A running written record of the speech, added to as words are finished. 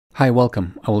Hi,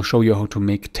 welcome. I will show you how to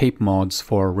make tape mods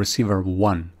for Receiver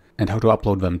 1 and how to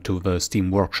upload them to the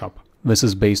Steam Workshop. This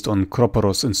is based on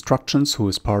Kroporos instructions, who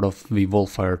is part of the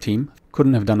Volfire team.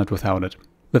 Couldn't have done it without it.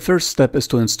 The first step is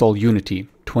to install Unity.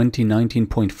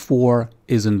 2019.4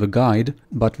 is in the guide,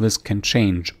 but this can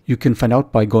change. You can find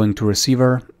out by going to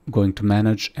Receiver, going to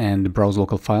Manage and Browse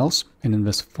Local Files. And in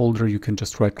this folder you can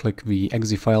just right-click the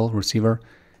exe file, Receiver,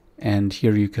 and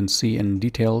here you can see in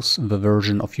details the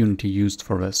version of Unity used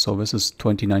for this. So this is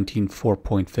 2019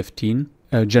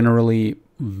 4.15. Generally,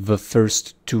 the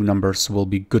first two numbers will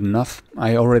be good enough.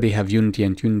 I already have Unity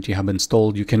and Unity Hub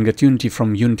installed. You can get Unity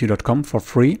from unity.com for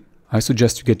free. I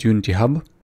suggest you get Unity Hub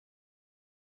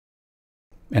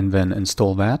and then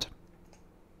install that,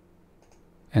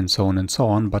 and so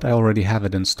on, but I already have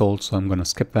it installed, so I'm going to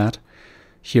skip that.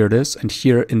 Here it is, and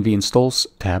here in the Installs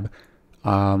tab,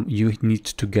 you need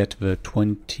to get the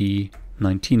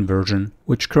 2019 version,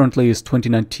 which currently is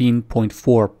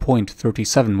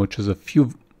 2019.4.37, which is a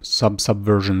few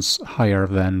sub-versions higher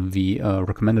than the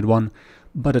recommended one,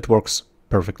 but it works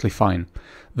perfectly fine.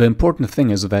 The important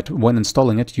thing is that when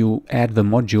installing it, you add the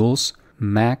modules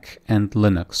Mac and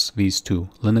Linux, these two.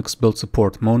 Linux build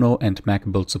support Mono and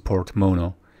Mac build support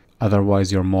Mono.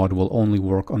 Otherwise your mod will only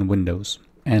work on Windows.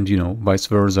 And vice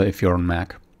versa if you're on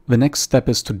Mac. The next step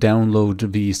is to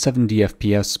download the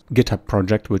 70fps GitHub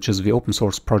project, which is the open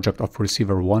source project of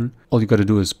Receiver 1. All you gotta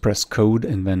do is press code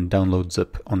and then download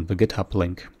zip on the GitHub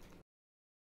link.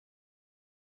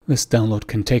 This download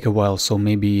can take a while, so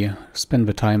maybe spend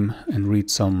the time and read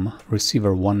some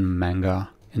Receiver 1 manga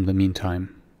in the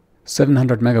meantime.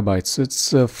 700 megabytes,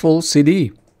 it's a full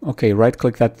CD. Okay,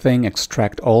 right-click that thing,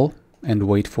 extract all, and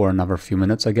wait for another few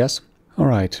minutes, I guess.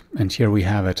 Alright, and here we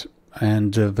have it.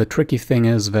 And the tricky thing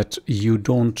is that you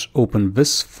don't open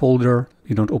this folder,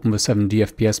 you don't open the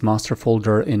 7DFPS master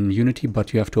folder in Unity,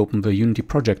 but you have to open the Unity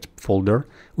project folder,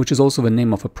 which is also the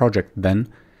name of a project then.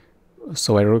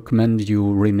 So I recommend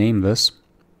you rename this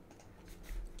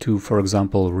to, for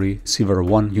example, Receiver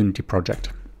 1 Unity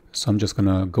project. So I'm just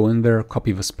gonna go in there,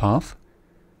 copy this path,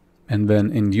 and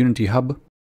then in Unity Hub,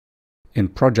 in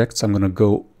projects, I'm gonna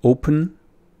go open,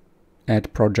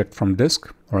 add project from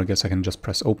disk, or I guess I can just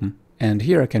press open. And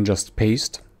here I can just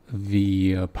paste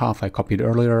the path I copied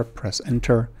earlier, press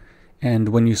enter. And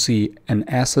when you see an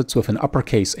assets with an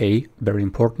uppercase A, very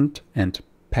important, and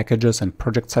packages and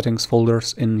project settings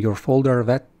folders in your folder,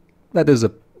 that is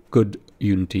a good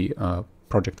Unity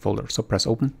project folder. So press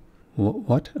open.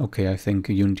 What? Okay, I think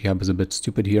Unity Hub is a bit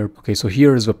stupid here. Okay, so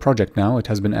here is the project now. It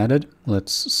has been added.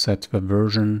 Let's set the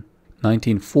version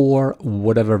 19.4,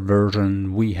 whatever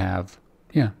version we have.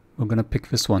 Yeah, we're gonna pick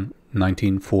this one,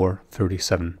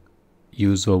 19.4.37.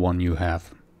 Use the one you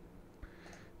have.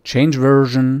 Change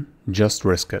version, just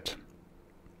risk it.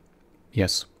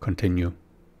 Yes, continue.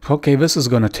 Okay, this is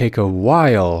gonna take a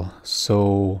while,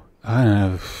 so I don't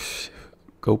know,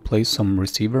 go play some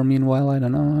Receiver meanwhile, I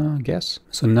don't know, I guess.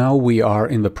 So now we are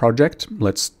in the project,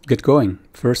 let's get going.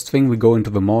 First thing, we go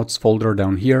into the mods folder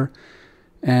down here,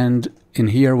 and in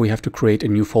here we have to create a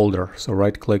new folder. So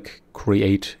right click,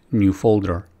 create new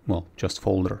folder. Well, just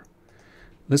folder.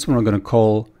 This one we're going to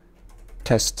call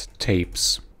test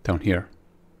tapes down here.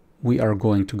 We are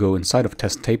going to go inside of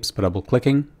test tapes by double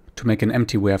clicking. To make an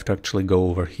empty, we have to actually go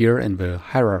over here in the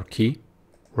hierarchy,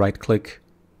 right click,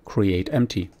 create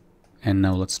empty. And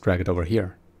now let's drag it over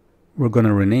here. We're going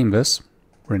to rename this,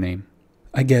 rename.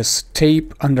 I guess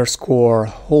tape underscore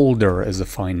holder is a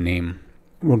fine name.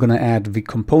 We're going to add the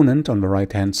component on the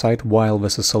right hand side while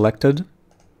this is selected.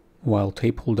 While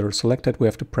tape holder is selected, we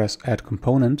have to press add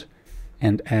component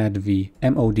and add the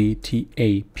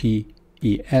modtapes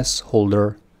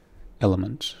holder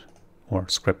element or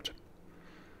script.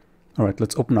 Alright,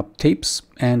 let's open up tapes,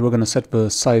 and we're going to set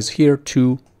the size here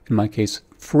to, in my case,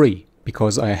 free,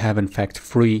 because I have in fact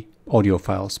free audio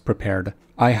files prepared.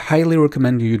 I highly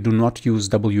recommend you do not use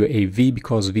WAV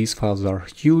because these files are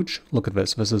huge. Look at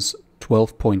this, this is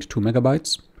 12.2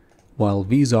 megabytes, while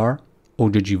these are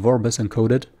OGG Vorbis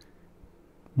encoded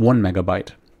 1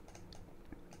 megabyte.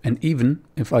 And even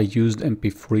if I used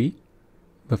MP3,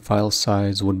 the file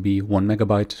size would be 1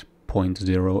 megabyte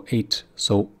 0.08.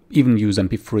 So even use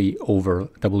MP3 over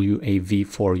WAV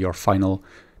for your final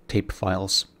tape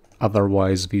files.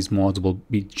 Otherwise, these mods will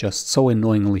be just so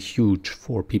annoyingly huge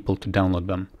for people to download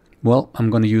them. Well, I'm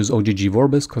going to use OGG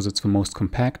Vorbis because it's the most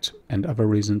compact and other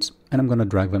reasons, and I'm going to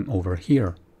drag them over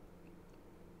here.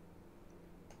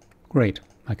 Great,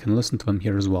 I can listen to them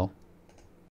here as well.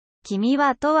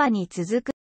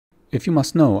 If you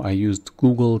must know, I used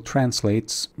Google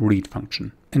Translate's read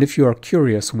function. And if you are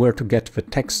curious where to get the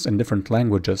texts in different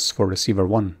languages for receiver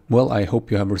 1, well, I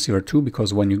hope you have receiver 2,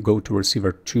 because when you go to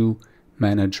receiver 2,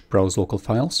 manage browse local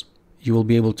files, you will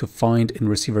be able to find in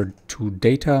receiver 2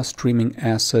 data, streaming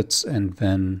assets, and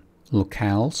then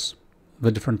locales, the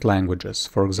different languages.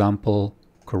 For example,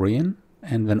 Korean,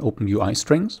 and then OpenUI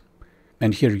strings.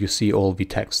 And here you see all the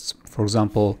texts. For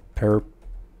example,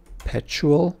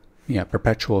 perpetual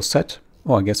set.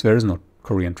 Oh, I guess there is no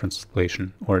Korean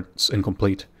translation, or it's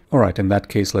incomplete. Alright, in that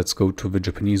case, let's go to the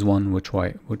Japanese one, which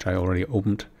I already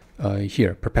opened.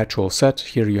 Here, perpetual set,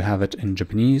 here you have it in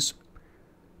Japanese,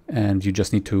 and you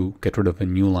just need to get rid of the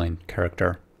new line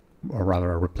character, or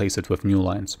rather replace it with new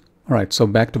lines. Alright, so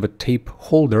back to the tape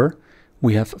holder.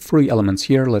 We have 3 elements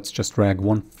here. Let's just drag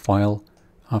one file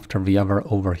after the other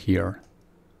over here.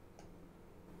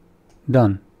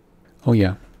 Done. Oh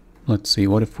yeah. Let's see,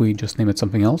 what if we just name it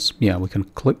something else? Yeah, we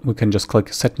can just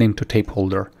click set name to tape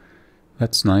holder.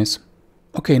 That's nice.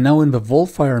 Okay, now in the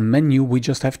Volfire menu, we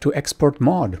just have to export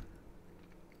mod.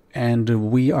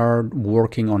 And we are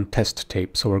working on test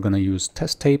tape, so we're gonna use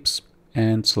test tapes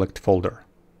and select folder.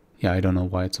 Yeah, I don't know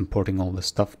why it's importing all this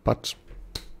stuff, but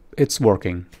it's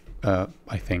working,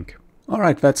 I think.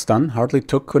 Alright, that's done. Hardly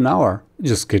took an hour.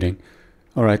 Just kidding.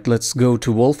 Alright, let's go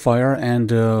to Volfire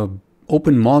and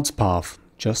open mods path.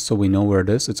 Just so we know where it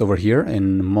is, it's over here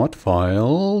in mod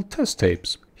file test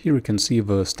tapes. Here you can see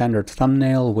the standard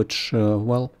thumbnail, which,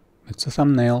 well, it's a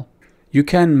thumbnail. You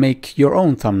can make your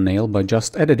own thumbnail by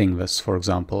just editing this, for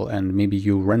example, and maybe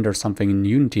you render something in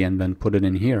Unity and then put it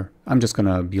in here. I'm just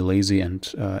gonna be lazy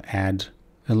and add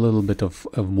a little bit of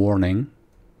warning.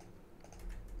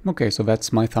 Okay, so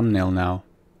that's my thumbnail now.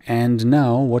 And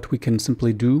now what we can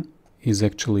simply do is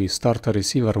actually start a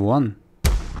receiver 1.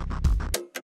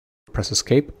 Press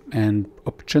escape and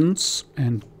options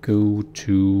and go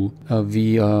to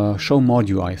the show mod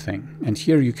UI thing. And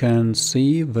here you can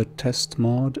see the test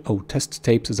mod. Oh, test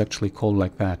tapes is actually called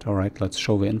like that. All right, let's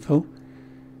show the info.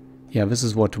 Yeah, this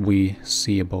is what we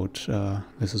see about,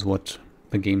 this is what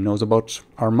the game knows about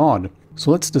our mod.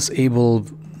 So let's disable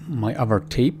my other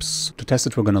tapes. To test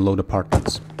it, we're gonna load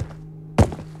apartments.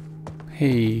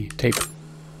 Hey, tape.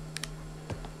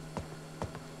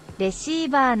 レシー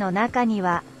バーの中に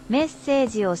はメッセー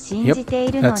ジを信じて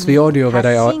いるのに、that's the audio that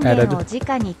I 発信源 added. を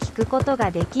直に聞くことが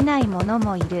できない者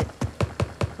もいる。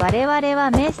我々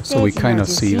はメッセージの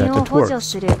受信を補助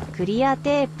するクリア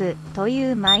テープと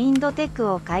いうマインドテク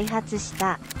を開発し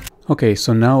た。Okay,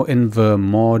 so now in the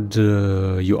mod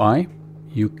UI,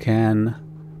 you can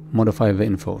modify the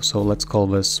info. So let's call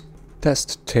this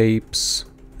test tapes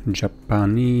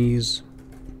Japanese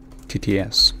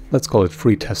TTS. Let's call it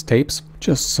free test tapes.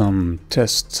 Just some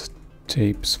test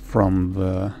tapes from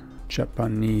the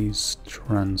Japanese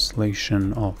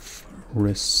translation of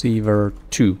receiver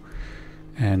 2.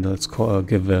 And let's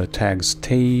give the tags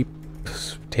tapes,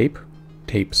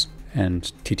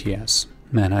 and TTS.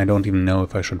 Man, I don't even know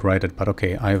if I should write it, but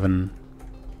okay, Ivan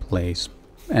plays.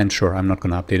 And sure, I'm not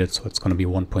going to update it, so it's going to be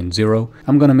 1.0.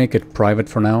 I'm going to make it private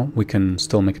for now. We can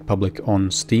still make it public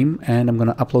on Steam, and I'm going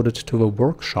to upload it to the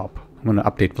workshop. I'm going to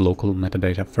update the local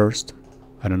metadata first.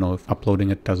 I don't know if uploading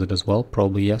it does it as well.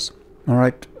 Probably yes.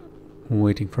 Alright,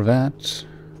 waiting for that.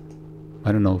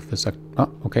 I don't know if this...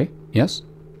 okay, yes.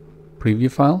 Preview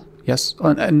file, yes,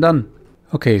 and done.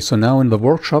 Okay, so now in the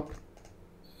workshop,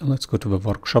 let's go to the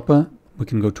workshop. We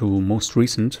can go to most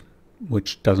recent,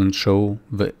 which doesn't show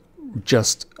the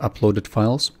just uploaded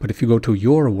files. But if you go to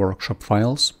your workshop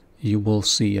files, you will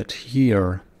see it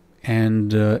here.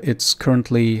 And it's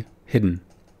currently hidden.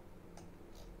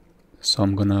 So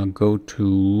I'm gonna go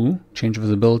to change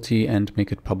visibility and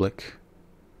make it public.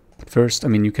 But first, I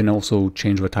mean, you can also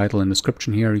change the title and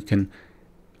description here. You can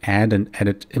add and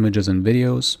edit images and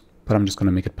videos, but I'm just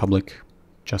gonna make it public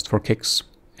just for kicks.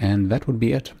 And that would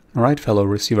be it. Alright, fellow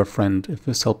receiver friend, if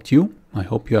this helped you, I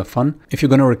hope you have fun. If you're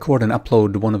gonna record and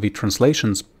upload one of the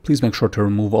translations, please make sure to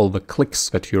remove all the clicks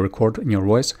that you record in your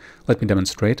voice. Let me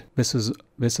demonstrate. This is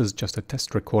just a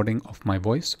test recording of my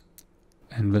voice.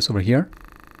 And this over here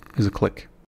is a click.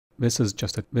 This is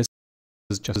just a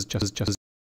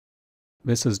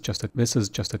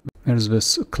there's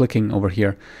this clicking over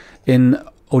here. In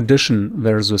Audition,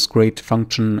 there's this great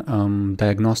function,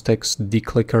 diagnostics,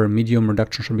 declicker, medium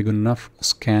reduction should be good enough,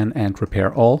 scan and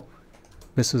repair all.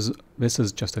 This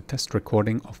is just a test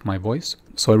recording of my voice.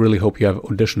 So I really hope you have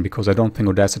Audition, because I don't think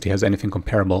Audacity has anything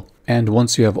comparable. And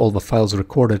once you have all the files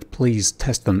recorded, please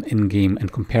test them in-game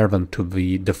and compare them to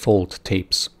the default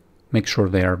tapes. Make sure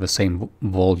they are the same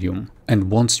volume.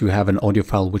 And once you have an audio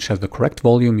file which has the correct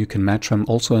volume, you can match them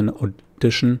also in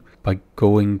Edition by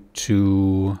going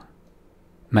to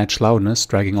match loudness,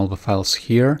 dragging all the files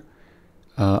here.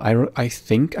 I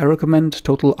think I recommend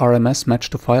total RMS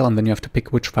match to file, and then you have to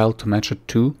pick which file to match it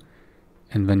to.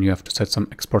 And then you have to set some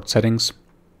export settings,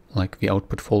 like the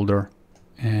output folder,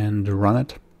 and run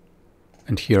it.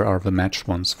 And here are the matched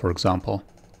ones, for example.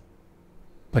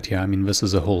 But yeah, I mean, this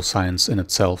is a whole science in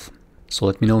itself. So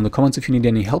let me know in the comments if you need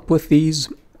any help with these.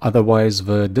 Otherwise,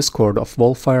 the Discord of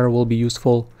Volfire will be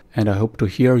useful. And I hope to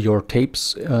hear your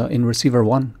tapes in Receiver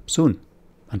 1 soon.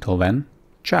 Until then,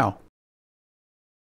 ciao!